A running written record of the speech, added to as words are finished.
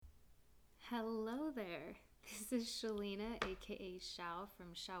Hello there. This is Shalina, aka Shao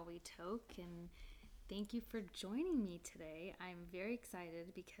from Shall We Toke, and thank you for joining me today. I'm very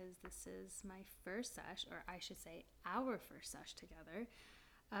excited because this is my first sesh, or I should say, our first sesh together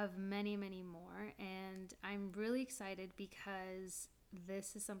of many, many more. And I'm really excited because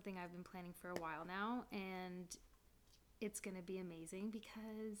this is something I've been planning for a while now, and it's going to be amazing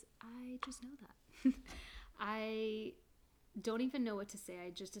because I just know that. I don't even know what to say. I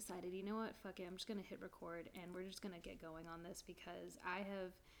just decided, you know what, fuck it, I'm just gonna hit record and we're just gonna get going on this because I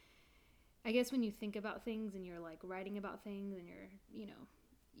guess when you think about things and you're like writing about things and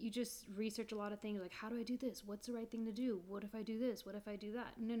you just research a lot of things like, how do I do this? What's the right thing to do? What if I do this? What if I do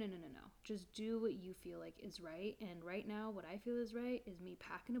that? No. Just do what you feel like is right. And right now, what I feel is right is me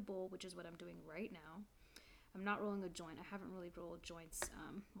packing a bowl, which is what I'm doing right now. I'm not rolling a joint. I haven't really rolled joints.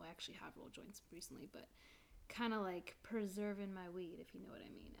 Well, I actually have rolled joints recently, but kind of like preserving my weed, if you know what I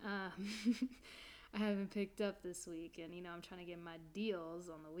mean. I haven't picked up this week, and I'm trying to get my deals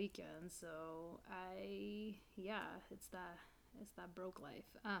on the weekend. So it's that broke life.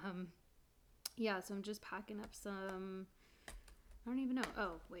 So I'm just packing up some. I don't even know.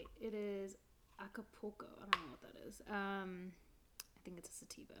 Oh wait, it is Acapulco. I don't know what that is. I think it's a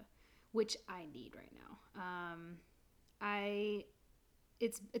sativa, which I need right now.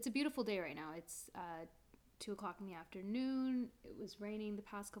 It's a beautiful day right now. It's 2 o'clock in the afternoon. It was raining the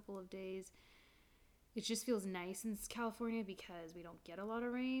past couple of days. It just feels nice in California because we don't get a lot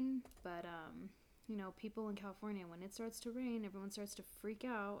of rain. But people in California, when it starts to rain, everyone starts to freak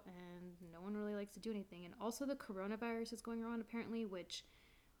out, and no one really likes to do anything. And also, the coronavirus is going around apparently, which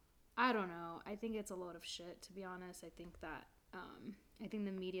I don't know. I think it's a load of shit, to be honest. I think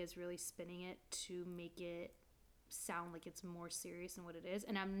the media is really spinning it to make it sound like it's more serious than what it is.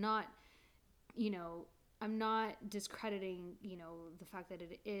 And I'm not discrediting, the fact that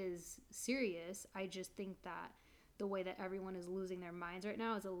it is serious. I just think that the way that everyone is losing their minds right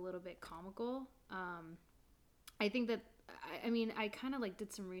now is a little bit comical. I think that, I kind of like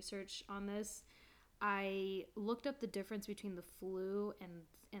did some research on this. I looked up the difference between the flu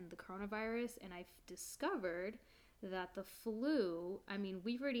and the coronavirus, and I've discovered that the flu,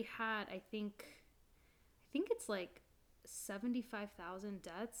 we've already had, I think it's like 75,000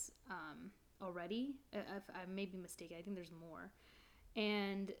 deaths already. If I may be mistaken, I think there's more.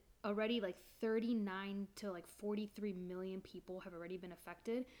 And already like 39 to like 43 million people have already been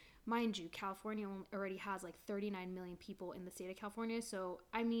affected. Mind you, California already has like 39 million people in the state of California. So,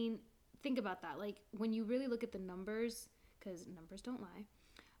 think about that. Like, when you really look at the numbers, because numbers don't lie,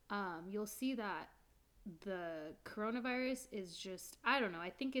 you'll see that the coronavirus is just, I don't know. I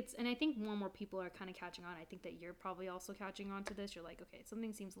think more and more people are kind of catching on. I think that you're probably also catching on to this. You're like, okay,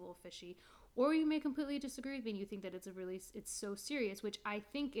 something seems a little fishy. Or you may completely disagree with me and you think that it's so serious, which I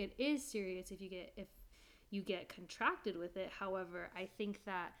think it is serious if you get contracted with it. However, I think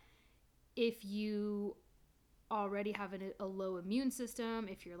that if you already have a low immune system,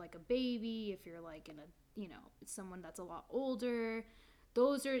 if you're like a baby, if you're like someone that's a lot older,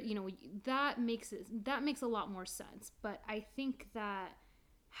 those are, that makes a lot more sense. But I think that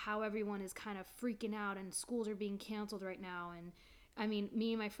how everyone is kind of freaking out and schools are being canceled right now, and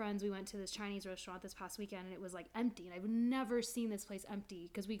me and my friends, we went to this Chinese restaurant this past weekend and it was like empty, and I've never seen this place empty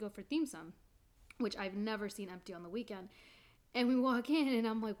because we go for theme sum, which I've never seen empty on the weekend. And we walk in and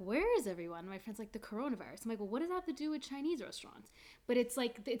I'm like, where is everyone? And my friend's like, the coronavirus. I'm like, well, what does that have to do with Chinese restaurants? But it's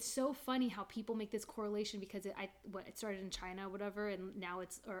like, it's so funny how people make this correlation because it started in China or whatever. And now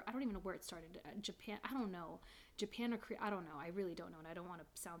or I don't even know where it started. Japan. I don't know. Japan or Korea. I don't know. I really don't know. And I don't want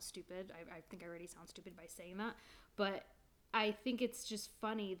to sound stupid. I think I already sound stupid by saying that. But I think it's just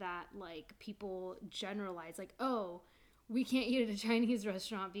funny that like people generalize like, oh, we can't eat at a Chinese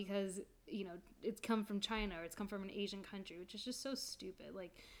restaurant because it's come from China or it's come from an Asian country, which is just so stupid.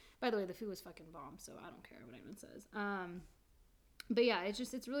 Like, by the way, the food was fucking bomb, so I don't care what anyone says. But yeah,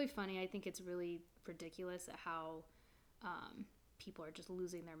 it's really funny. I think it's really ridiculous at how people are just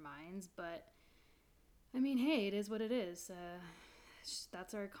losing their minds. But hey, it is what it is.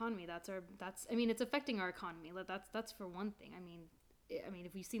 That's our economy. It's affecting our economy. That's for one thing.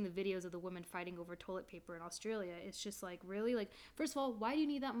 If you've seen the videos of the women fighting over toilet paper in Australia, it's just like, really? Like, first of all, why do you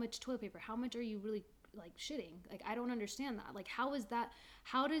need that much toilet paper? How much are you really, like, shitting? Like, I don't understand that. Like, how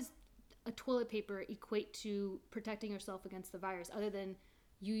does a toilet paper equate to protecting yourself against the virus other than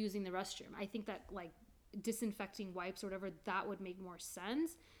you using the restroom? I think that, like, disinfecting wipes or whatever, that would make more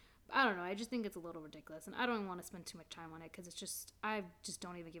sense. I don't know. I just think it's a little ridiculous, and I don't even want to spend too much time on it because I just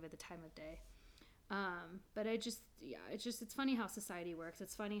don't even give it the time of day. But it's funny how society works.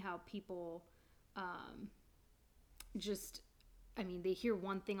 It's funny how people, just, I mean, they hear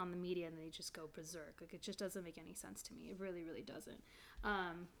one thing on the media and they just go berserk. Like, it just doesn't make any sense to me. It really, really doesn't.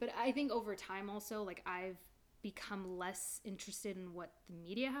 But I think over time also, like, I've become less interested in what the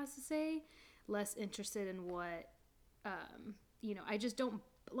media has to say, less interested in what, I just don't,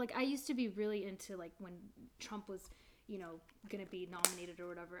 like, I used to be really into, like, when Trump was, going to be nominated or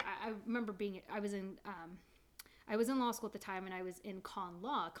whatever. I remember I was in law school at the time, and I was in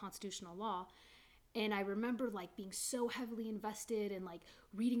constitutional law. And I remember like being so heavily invested and like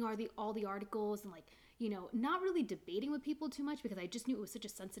reading all the articles and like, not really debating with people too much because I just knew it was such a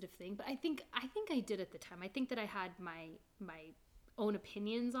sensitive thing. But I think I did at the time. I think that I had my own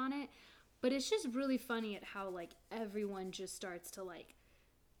opinions on it. But it's just really funny at how like everyone just starts to like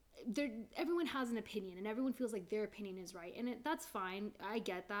everyone has an opinion and everyone feels like their opinion is right. And that's fine. I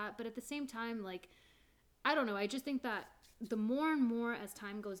get that. But at the same time, like, I don't know. I just think that the more and more as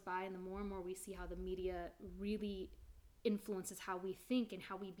time goes by and the more and more we see how the media really influences how we think and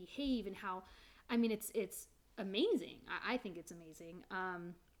how we behave and how, I mean, it's amazing. I think it's amazing.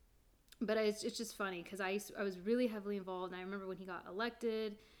 But it's just funny because I was really heavily involved. And I remember when he got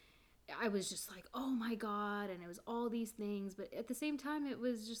elected, I was just like, oh my God. And it was all these things. But at the same time, it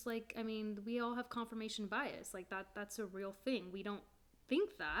was just like, I mean, we all have confirmation bias. Like that's a real thing. We don't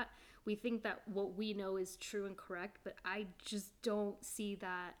think that. We think that what we know is true and correct, but I just don't see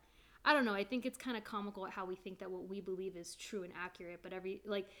that. I don't know. I think it's kind of comical at how we think that what we believe is true and accurate, but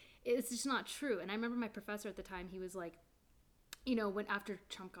it's just not true. And I remember my professor at the time, he was like, when after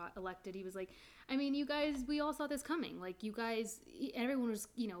Trump got elected, he was like, I mean, you guys, we all saw this coming. Like, you guys, everyone was,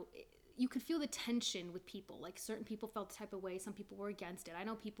 you could feel the tension with people. Like, certain people felt the type of way. Some people were against it. I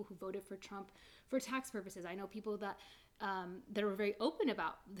know people who voted for Trump for tax purposes. I know people that were very open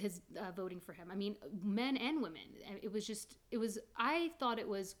about his voting for him. I mean, men and women. I thought it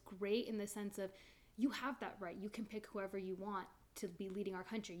was great in the sense of you have that right. You can pick whoever you want to be leading our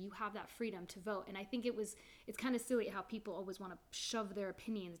country. You have that freedom to vote. And I think it's kind of silly how people always want to shove their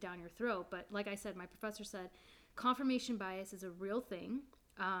opinions down your throat. But like I said, my professor said, confirmation bias is a real thing.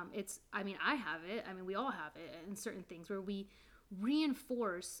 I have it. I mean, we all have it in certain things where we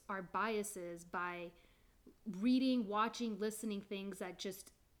reinforce our biases by reading, watching, listening things that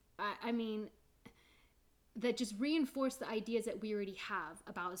just, that just reinforce the ideas that we already have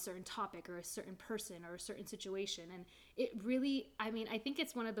about a certain topic or a certain person or a certain situation. And it really, I think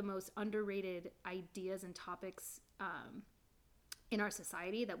it's one of the most underrated ideas and topics in our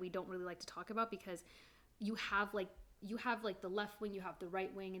society that we don't really like to talk about, because you have the left wing, you have the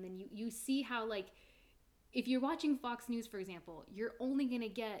right wing, and then you see how, like, if you're watching Fox News, for example, you're only going to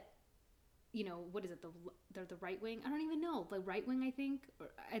get, what is it? The right wing? I don't even know. The right wing, I think. Or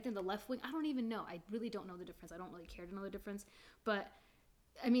I think the left wing. I don't even know. I really don't know the difference. I don't really care to know the difference. But,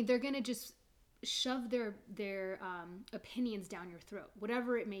 I mean, they're going to just shove their opinions down your throat,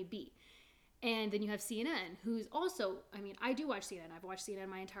 whatever it may be. And then you have CNN, who's also, I do watch CNN. I've watched CNN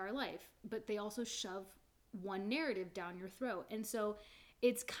my entire life. But they also shove one narrative down your throat. And so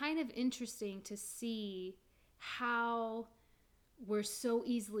it's kind of interesting to see how we're so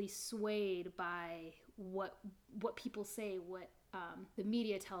easily swayed by what people say, what the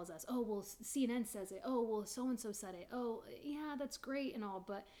media tells us. Oh, well, CNN says it. Oh, well, so-and-so said it. Oh, yeah, that's great and all,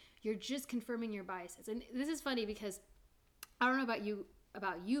 but you're just confirming your biases. And this is funny because I don't know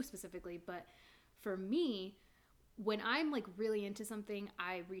about you specifically, but for me, when I'm like really into something,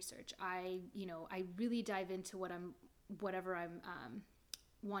 I research. I really dive into whatever I'm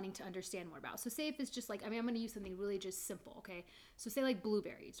wanting to understand more about. So say if it's just like, I'm going to use something really just simple, okay? So say like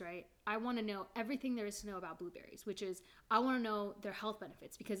blueberries, right? I want to know everything there is to know about blueberries, which is I want to know their health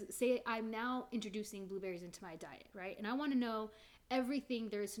benefits, because say I'm now introducing blueberries into my diet, right? And I want to know everything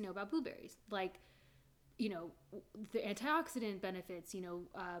there is to know about blueberries, like, the antioxidant benefits,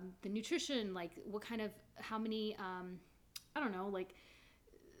 the nutrition, like what kind of, how many, I don't know, like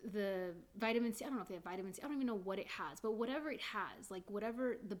the vitamin C. I don't know if they have vitamin C. I don't even know what it has, but whatever it has, like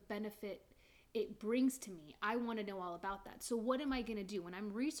whatever the benefit it brings to me, I want to know all about that. So what am I going to do when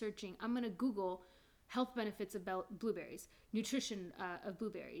I'm researching? I'm going to Google health benefits about blueberries, nutrition of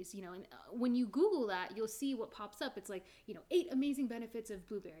blueberries, and when you Google that, you'll see what pops up. It's like, 8 amazing benefits of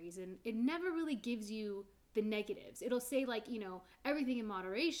blueberries, and it never really gives you the negatives. It'll say like, everything in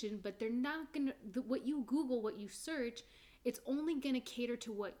moderation, but they're not going to, what you Google, what you search, it's only going to cater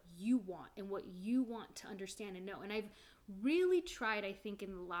to what you want and what you want to understand and know. And I've really tried, I think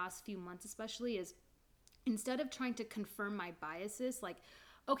in the last few months especially, is instead of trying to confirm my biases, like,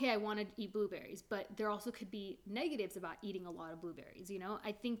 okay, I want to eat blueberries, but there also could be negatives about eating a lot of blueberries,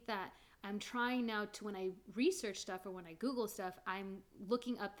 I think that I'm trying now to, when I research stuff or when I Google stuff, I'm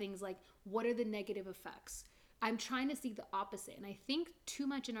looking up things like, what are the negative effects? I'm trying to see the opposite. And I think too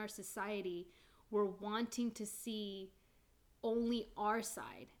much in our society, we're wanting to see only our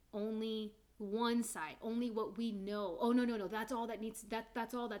side, only one side, only what we know. Oh no, that's all that needs,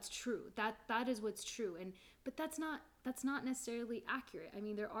 that's all that's true. That is what's true. And but that's not necessarily accurate. I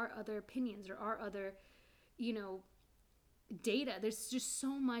mean, there are other opinions, there are other, you know, data. There's just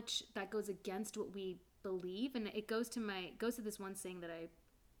so much that goes against what we believe. And it goes to this one saying that I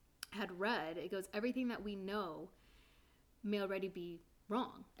had read. It goes, everything that we know may already be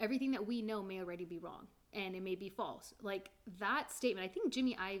wrong. Everything that we know may already be wrong, and it may be false. Like that statement, I think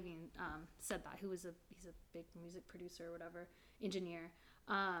Jimmy Iovine said that. He's a big music producer or whatever, engineer.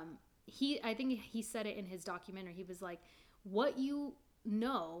 I think he said it in his documentary. He was like, what you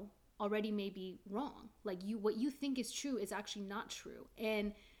know already may be wrong. Like what you think is true is actually not true.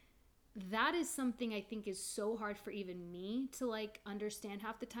 And that is something I think is so hard for even me to like understand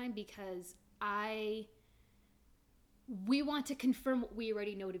half the time, because we want to confirm what we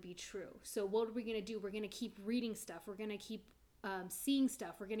already know to be true. So what are we going to do? We're going to keep reading stuff. We're going to keep seeing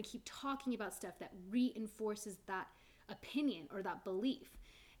stuff. We're going to keep talking about stuff that reinforces that opinion or that belief.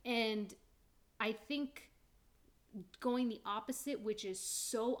 And I think going the opposite, which is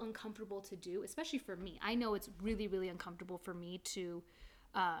so uncomfortable to do, especially for me. I know it's really, really uncomfortable for me to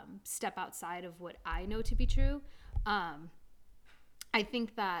step outside of what I know to be true. I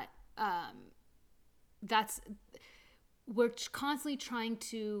think that we're constantly trying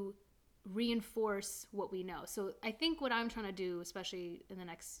to reinforce what we know. So I think what I'm trying to do, especially in the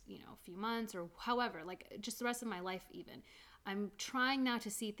next, few months or however, like just the rest of my life even, I'm trying now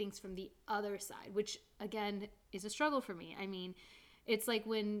to see things from the other side, which again is a struggle for me. I mean, it's like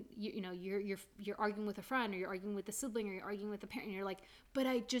when you're arguing with a friend, or you're arguing with a sibling, or you're arguing with a parent, and you're like, but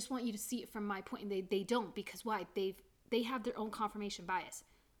I just want you to see it from my point. And they don't, because why? They have their own confirmation bias.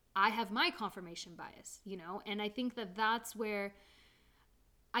 I have my confirmation bias, and I think that that's where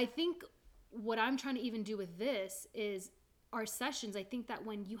I think what I'm trying to even do with this is our sessions. I think that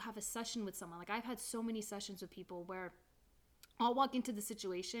when you have a session with someone, like I've had so many sessions with people where I'll walk into the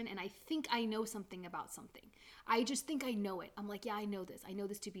situation and I think I know something about something. I just think I know it. I'm like, yeah, I know this. I know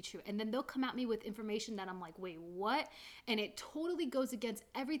this to be true. And then they'll come at me with information that I'm like, wait, what? And it totally goes against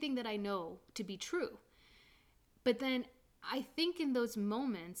everything that I know to be true. But then I think in those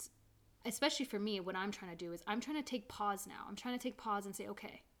moments, especially for me, what I'm trying to do is I'm trying to take pause now. I'm trying to take pause and say,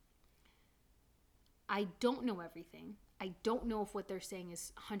 okay, I don't know everything. I don't know if what they're saying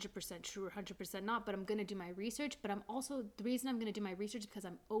is 100% true or 100% not, but I'm going to do my research. But the reason I'm going to do my research is because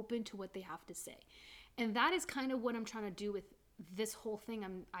I'm open to what they have to say. And that is kind of what I'm trying to do with this whole thing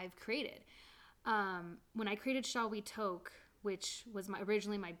I've created. When I created Shall We Toke, which was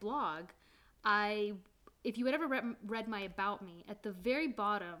originally my blog, if you had ever read my About Me, at the very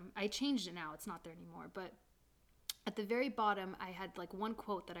bottom, I changed it now, it's not there anymore, but at the very bottom, I had like one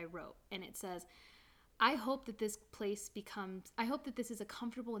quote that I wrote, and it says, I hope that this is a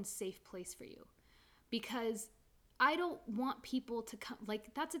comfortable and safe place for you, because I don't want people to come,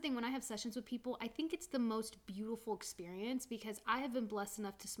 like, that's the thing, when I have sessions with people, I think it's the most beautiful experience, because I have been blessed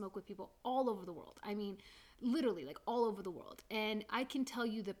enough to smoke with people all over the world. I mean, literally, like, all over the world. And I can tell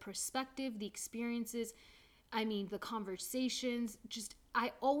you the perspective, the experiences, I mean, the conversations, just,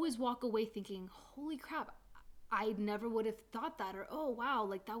 I always walk away thinking, holy crap, I never would have thought that, or, oh, wow,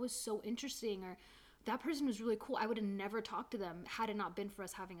 like, that was so interesting, or that person was really cool. I would have never talked to them had it not been for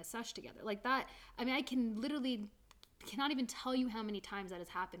us having a sesh together. Like that, I mean, cannot even tell you how many times that has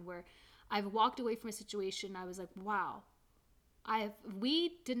happened where I've walked away from a situation and I was like, wow,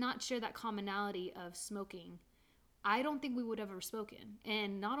 we did not share that commonality of smoking. I don't think we would have ever spoken.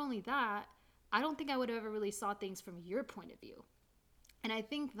 And not only that, I don't think I would have ever really saw things from your point of view. And I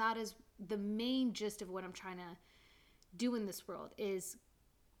think that is the main gist of what I'm trying to do in this world, is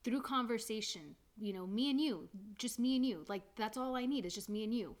through conversation, me and you, just me and you, like, that's all I need is just me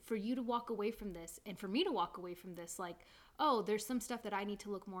and you, for you to walk away from this, and for me to walk away from this, like, oh, there's some stuff that I need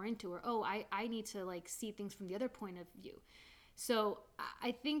to look more into, or, oh, I need to, like, see things from the other point of view. So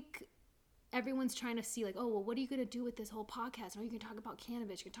I think everyone's trying to see, like, oh, well, what are you going to do with this whole podcast? Are you going to talk about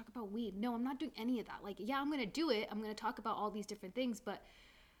cannabis? You're going to talk about weed? No, I'm not doing any of that. Like, yeah, I'm going to do it. I'm going to talk about all these different things, but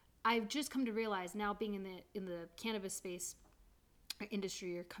I've just come to realize now, being in the cannabis space, or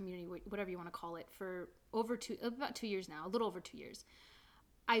industry, or community, whatever you want to call it, for about 2 years now, a little over 2 years,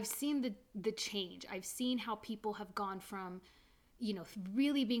 I've seen the change. I've seen how people have gone from,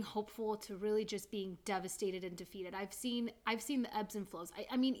 really being hopeful to really just being devastated and defeated. I've seen the ebbs and flows.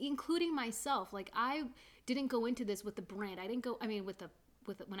 I mean, including myself. Like, I didn't go into this with the brand.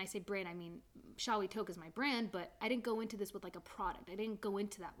 When I say brand, I mean, Shall We Toke is my brand, but I didn't go into this with like a product. I didn't go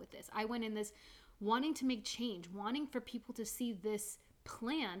into that with this. I went in this wanting to make change, wanting for people to see this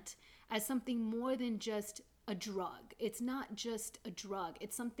plant as something more than just a drug. It's not just a drug.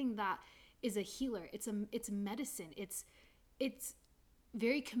 It's something that is a healer. It's medicine. It's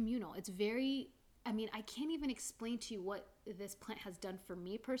very communal. It's very, I mean, I can't even explain to you what this plant has done for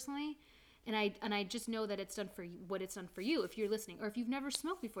me personally. And I just know that it's done for you, what it's done for you if you're listening. Or if you've never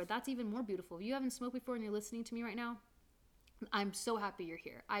smoked before, that's even more beautiful. If you haven't smoked before and you're listening to me right now, I'm so happy you're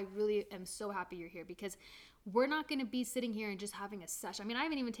here. I really am so happy you're here, because we're not going to be sitting here and just having a session. I mean, I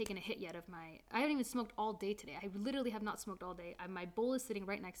haven't even taken a hit yet I haven't even smoked all day today. I literally have not smoked all day. My bowl is sitting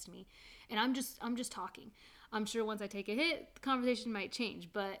right next to me, and I'm just talking. I'm sure once I take a hit, the conversation might change,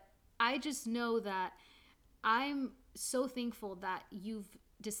 but I just know that I'm so thankful that you've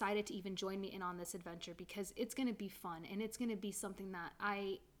decided to even join me in on this adventure, because it's going to be fun, and it's going to be something that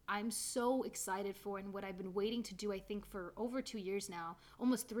I'm so excited for, and what I've been waiting to do, I think, for over 2 years now,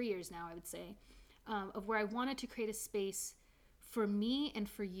 almost 3 years now, I would say, of where I wanted to create a space for me and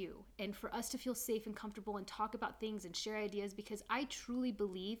for you, and for us to feel safe and comfortable and talk about things and share ideas, because I truly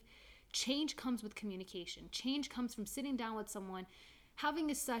believe change comes with communication. Change comes from sitting down with someone,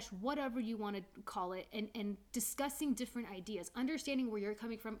 having a sesh, whatever you want to call it, and discussing different ideas, understanding where you're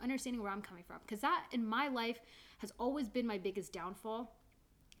coming from, understanding where I'm coming from. Because that in my life has always been my biggest downfall,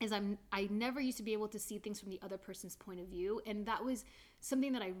 is I never used to be able to see things from the other person's point of view. And that was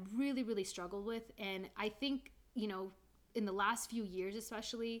something that I really, really struggled with. And I think, in the last few years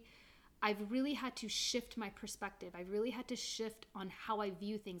especially, I've really had to shift my perspective. I've really had to shift on how I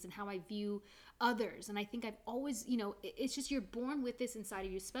view things and how I view others. And I think I've always, it's just, you're born with this inside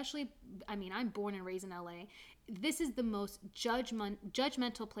of you, especially, I mean, I'm born and raised in LA. This is the most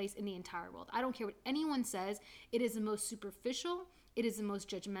judgmental place in the entire world. I don't care what anyone says. It is the most superficial. It is the most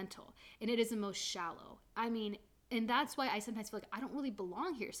judgmental, and it is the most shallow. I mean, and that's why I sometimes feel like I don't really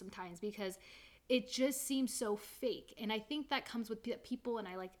belong here sometimes, because it just seems so fake. And I think that comes with people, and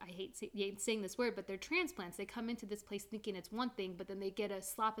I hate saying this word, but they're transplants. They come into this place thinking it's one thing, but then they get a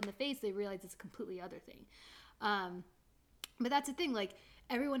slap in the face. They realize it's a completely other thing. But that's the thing. Like,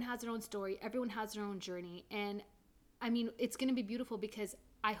 everyone has their own story. Everyone has their own journey. And I mean, it's going to be beautiful, because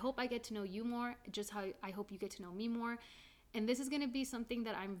I hope I get to know you more, just how I hope you get to know me more. And this is going to be something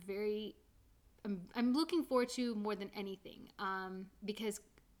that I'm looking forward to more than anything, because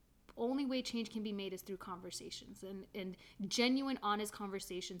only way change can be made is through conversations, and genuine, honest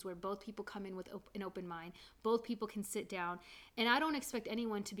conversations where both people come in with an open mind. Both people can sit down, and I don't expect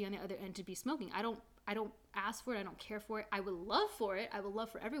anyone to be on the other end to be smoking. I don't ask for it. I don't care for it. I would love for it. I would love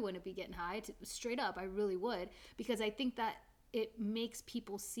for everyone to be getting high, straight up. I really would, because I think that it makes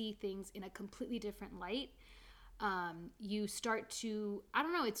people see things in a completely different light. You start to, I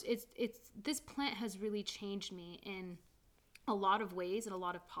don't know, it's this plant has really changed me in a lot of ways, in a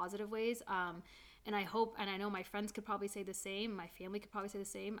lot of positive ways. And I hope, and I know my friends could probably say the same. My family could probably say the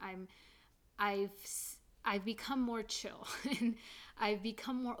same. I've become more chill and I've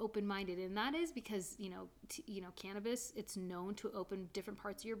become more open-minded, and that is because cannabis, it's known to open different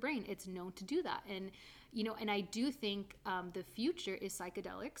parts of your brain. It's known to do that, and and I do think the future is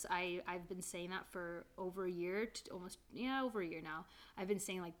psychedelics. I've been saying that for over a year, over a year now. I've been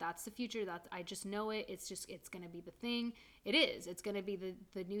saying, like, that's the future. That I just know it. It's going to be the thing. It is. It's going to be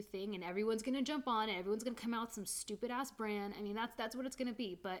the new thing, and everyone's going to jump on it. Everyone's going to come out with some stupid ass brand. I mean, that's what it's going to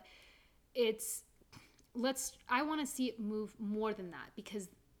be. But I want to see it move more than that, because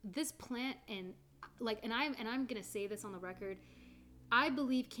this plant, and I'm going to say this on the record, I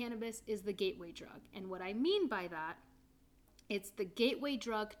believe cannabis is the gateway drug. And what I mean by that, it's the gateway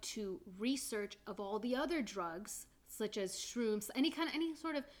drug to research of all the other drugs, such as shrooms, any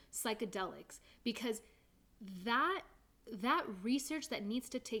sort of psychedelics, because that research that needs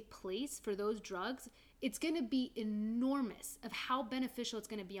to take place for those drugs, it's going to be enormous of how beneficial it's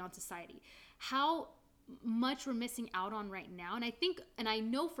going to be on society, how much we're missing out on right now. And I think, and I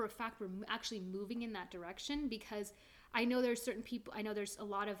know for a fact, we're actually moving in that direction, because I know there's certain people, I know there's a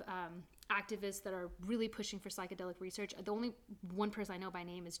lot of activists that are really pushing for psychedelic research. The only one person I know by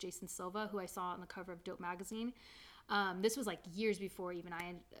name is Jason Silva, who I saw on the cover of Dope magazine. This was like years before even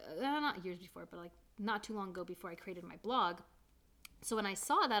not years before, but like not too long ago, before I created my blog. So when I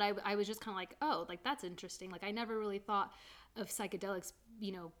saw that, I was just kind of like, oh, like, that's interesting. Like, I never really thought of psychedelics,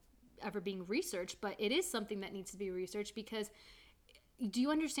 ever being researched, but it is something that needs to be researched, because do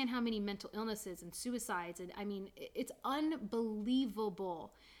you understand how many mental illnesses and suicides, and I mean, it's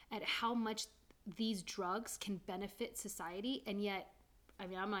unbelievable at how much these drugs can benefit society. And yet, I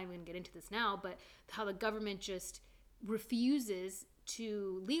mean, I'm not even gonna get into this now, but how the government just refuses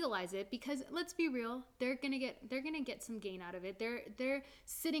to legalize it, because let's be real, they're gonna get some gain out of it. They're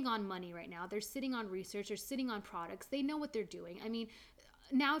sitting on money right now. They're sitting on research. They're sitting on products. They know what they're doing. I mean,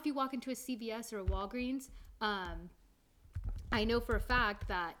 now if you walk into a CVS or a Walgreens, I know for a fact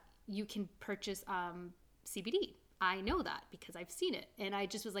that you can purchase CBD. I know that because I've seen it. And I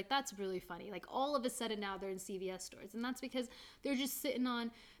just was like, that's really funny. Like all of a sudden now they're in CVS stores. And that's because they're just sitting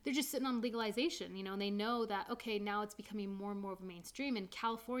on legalization, you know, and they know that, okay, now it's becoming more and more of a mainstream. And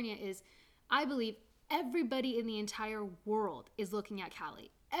California is, I believe, everybody in the entire world is looking at Cali.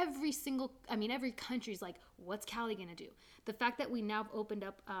 Every country's like, what's Cali going to do? The fact that we now have opened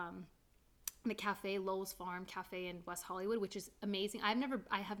up, the cafe, Lowell's Farm Cafe in West Hollywood, which is amazing.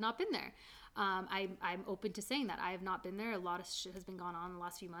 I have not been there. I'm open to saying that I have not been there. A lot of shit has been going on in the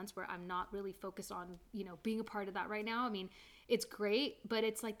last few months where I'm not really focused on, you know, being a part of that right now. I mean, it's great, but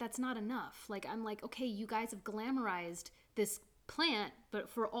it's like, that's not enough. Like, I'm like, okay, you guys have glamorized this plant, but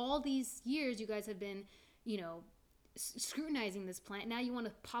for all these years, you guys have been, you know, scrutinizing this plant. Now you want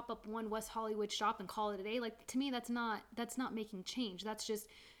to pop up one West Hollywood shop and call it a day. Like, to me, that's not making change. That's just,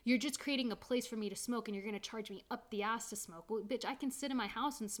 you're just creating a place for me to smoke, and you're going to charge me up the ass to smoke. Well, bitch, I can sit in my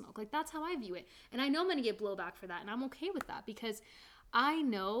house and smoke. Like, that's how I view it. And I know I'm going to get blowback for that, and I'm okay with that, because I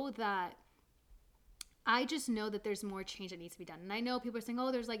just know that there's more change that needs to be done. And I know people are saying,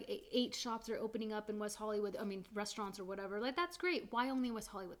 oh, there's like 8 shops that are opening up in West Hollywood. I mean, restaurants or whatever. Like, that's great. Why only West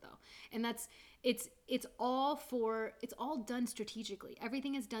Hollywood though? And it's all done strategically.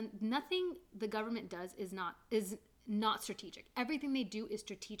 Everything is done. Nothing the government does is not strategic. Everything they do is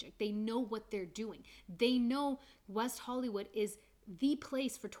strategic. They know what they're doing. They know West Hollywood is the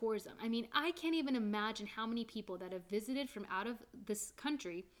place for tourism. I mean, I can't even imagine how many people that have visited from out of this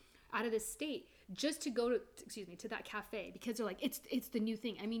country, out of this state, just to go to that cafe, because they're like, it's the new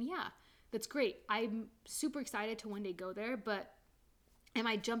thing. I mean, yeah, that's great. I'm super excited to one day go there, but am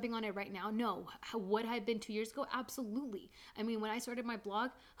I jumping on it right now? No. Would I have been 2 years ago? Absolutely. I mean, when I started my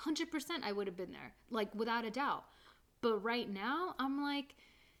blog, 100% I would have been there, like without a doubt. But right now, I'm like,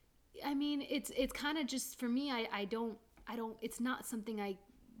 I mean, it's kind of just, for me, I don't, it's not something I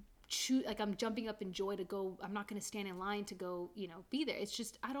choose, like I'm jumping up in joy to go. I'm not going to stand in line to go, you know, be there. It's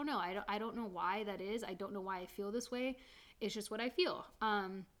just, I don't know. I don't know why that is. I don't know why I feel this way. It's just what I feel.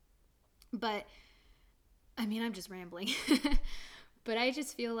 But I mean, I'm just rambling. But I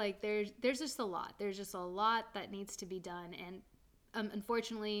just feel like there's just a lot. There's just a lot that needs to be done. And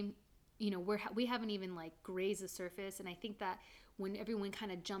unfortunately, you know, we haven't even like grazed the surface. And I think that when everyone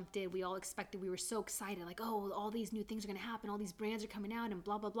kind of jumped in, we all expected, we were so excited, like, oh, all these new things are going to happen. All these brands are coming out and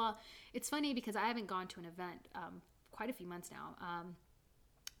blah, blah, blah. It's funny because I haven't gone to an event quite a few months now.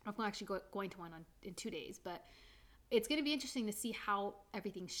 I'm actually going to one in 2 days, but it's going to be interesting to see how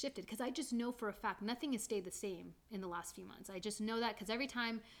everything shifted, because I just know for a fact nothing has stayed the same in the last few months. I just know that because every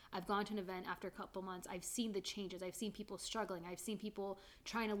time I've gone to an event after a couple months, I've seen the changes. I've seen people struggling. I've seen people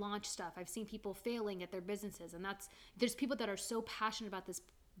trying to launch stuff. I've seen people failing at their businesses. And there's people that are so passionate about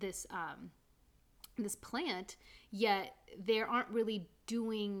this plant, yet they aren't really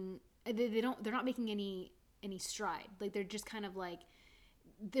doing, they're not making any stride. Like, they're just kind of like,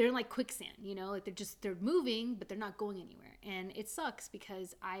 they're like quicksand, you know, like they're moving, but they're not going anywhere. And it sucks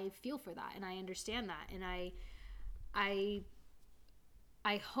because I feel for that and I understand that. And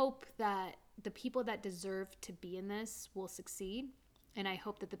I hope that the people that deserve to be in this will succeed. And I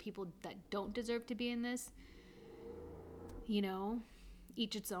hope that the people that don't deserve to be in this, you know,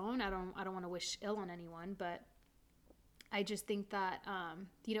 each its own. I don't want to wish ill on anyone, but I just think that,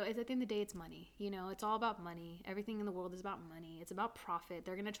 you know, at the end of the day, it's money. You know, it's all about money. Everything in the world is about money. It's about profit.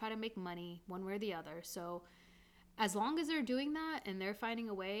 They're going to try to make money one way or the other. So as long as they're doing that and they're finding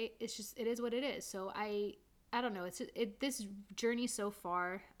a way, it is what it is. So I don't know. This journey so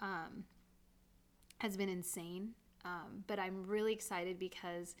far has been insane. But I'm really excited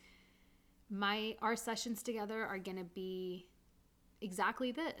because our sessions together are going to be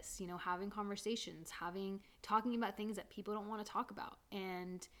exactly this, you know, having conversations, talking about things that people don't want to talk about.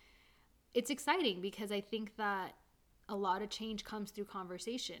 And it's exciting because I think that a lot of change comes through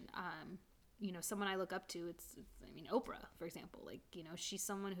conversation. You know, someone I look up to, Oprah, for example, like, you know, she's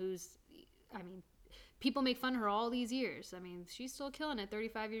someone who's, people make fun of her all these years. I mean, she's still killing it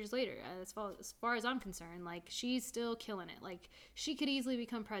 35 years later. As far as I'm concerned, like, she's still killing it. Like, she could easily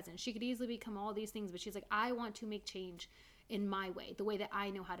become president. She could easily become all these things, but she's like, I want to make change in my way, the way that I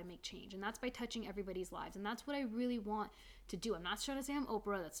know how to make change. And that's by touching everybody's lives. And that's what I really want to do. I'm not trying to say I'm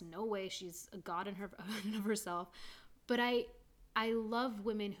Oprah. That's no way. She's a god in of herself. But I love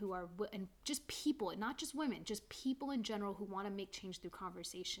women who are, and just people, not just women, just people in general who want to make change through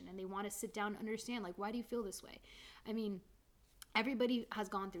conversation. And they want to sit down and understand, like, why do you feel this way? I mean, everybody has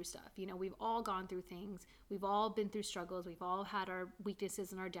gone through stuff. You know, we've all gone through things. We've all been through struggles. We've all had our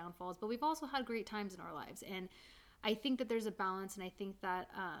weaknesses and our downfalls, but we've also had great times in our lives. And I think that there's a balance. And I think that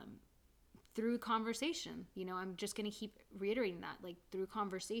through conversation, you know, I'm just going to keep reiterating that, like, through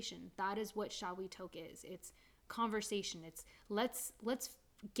conversation, that is what Shall We Talk is. It's conversation. It's let's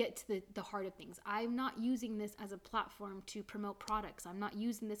get to the heart of things. I'm not using this as a platform to promote products. I'm not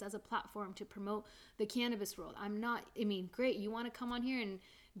using this as a platform to promote the cannabis world. I mean, great, you want to come on here and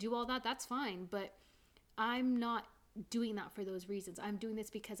do all that, that's fine, but I'm not doing that for those reasons. I'm doing this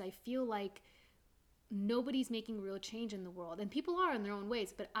because I feel like nobody's making real change in the world, and people are in their own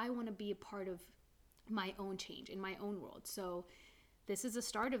ways, but I want to be a part of my own change in my own world. So this is a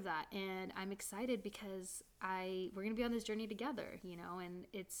start of that, and I'm excited because we're gonna be on this journey together, you know, and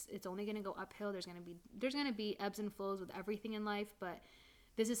it's only gonna go uphill. There's gonna be ebbs and flows with everything in life, but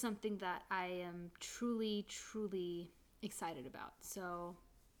this is something that I am truly, truly excited about. So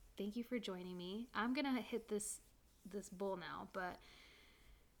thank you for joining me. I'm gonna hit this bowl now, but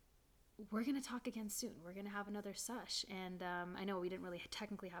we're gonna talk again soon. We're gonna have another sesh, and I know we didn't really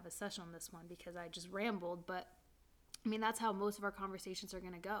technically have a session on this one because I just rambled, but I mean, that's how most of our conversations are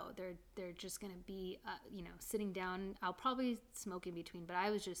going to go. They're just going to be, you know, sitting down. I'll probably smoke in between, but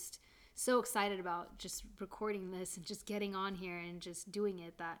I was just so excited about just recording this and just getting on here and just doing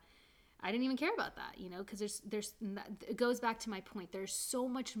it that I didn't even care about that, you know, because it goes back to my point. There's so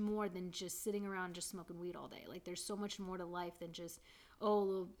much more than just sitting around just smoking weed all day. Like, there's so much more to life than just,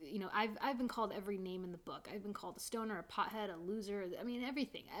 oh, you know, I've been called every name in the book. I've been called a stoner, a pothead, a loser. I mean,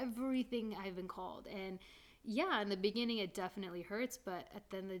 everything I've been called. And yeah, in the beginning it definitely hurts, but at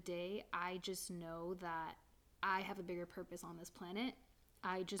the end of the day, I just know that I have a bigger purpose on this planet.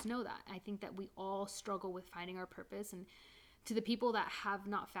 I just know that. I think that we all struggle with finding our purpose, and to the people that have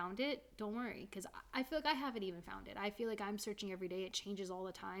not found it, don't worry, because I feel like I haven't even found it. I feel like I'm searching every day. It changes all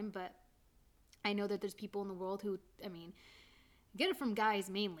the time, but I know that there's people in the world who, I mean, get it from guys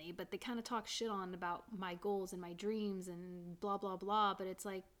mainly, but they kind of talk shit on about my goals and my dreams and blah blah blah, but it's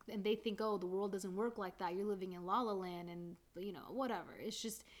like, and they think, oh, the world doesn't work like that, you're living in la la land, and you know, whatever. It's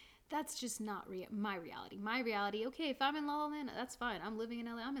just, that's just not my reality. Okay, if I'm in la la land, that's fine. I'm living in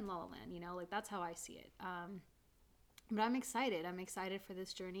LA, I'm in la la land, you know, like, that's how I see it. But I'm excited for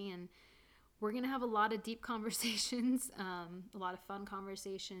this journey, and we're gonna have a lot of deep conversations, a lot of fun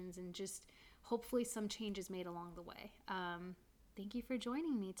conversations, and just hopefully some changes made along the way. Thank you for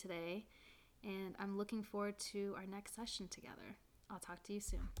joining me today, and I'm looking forward to our next session together. I'll talk to you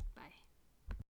soon. Bye.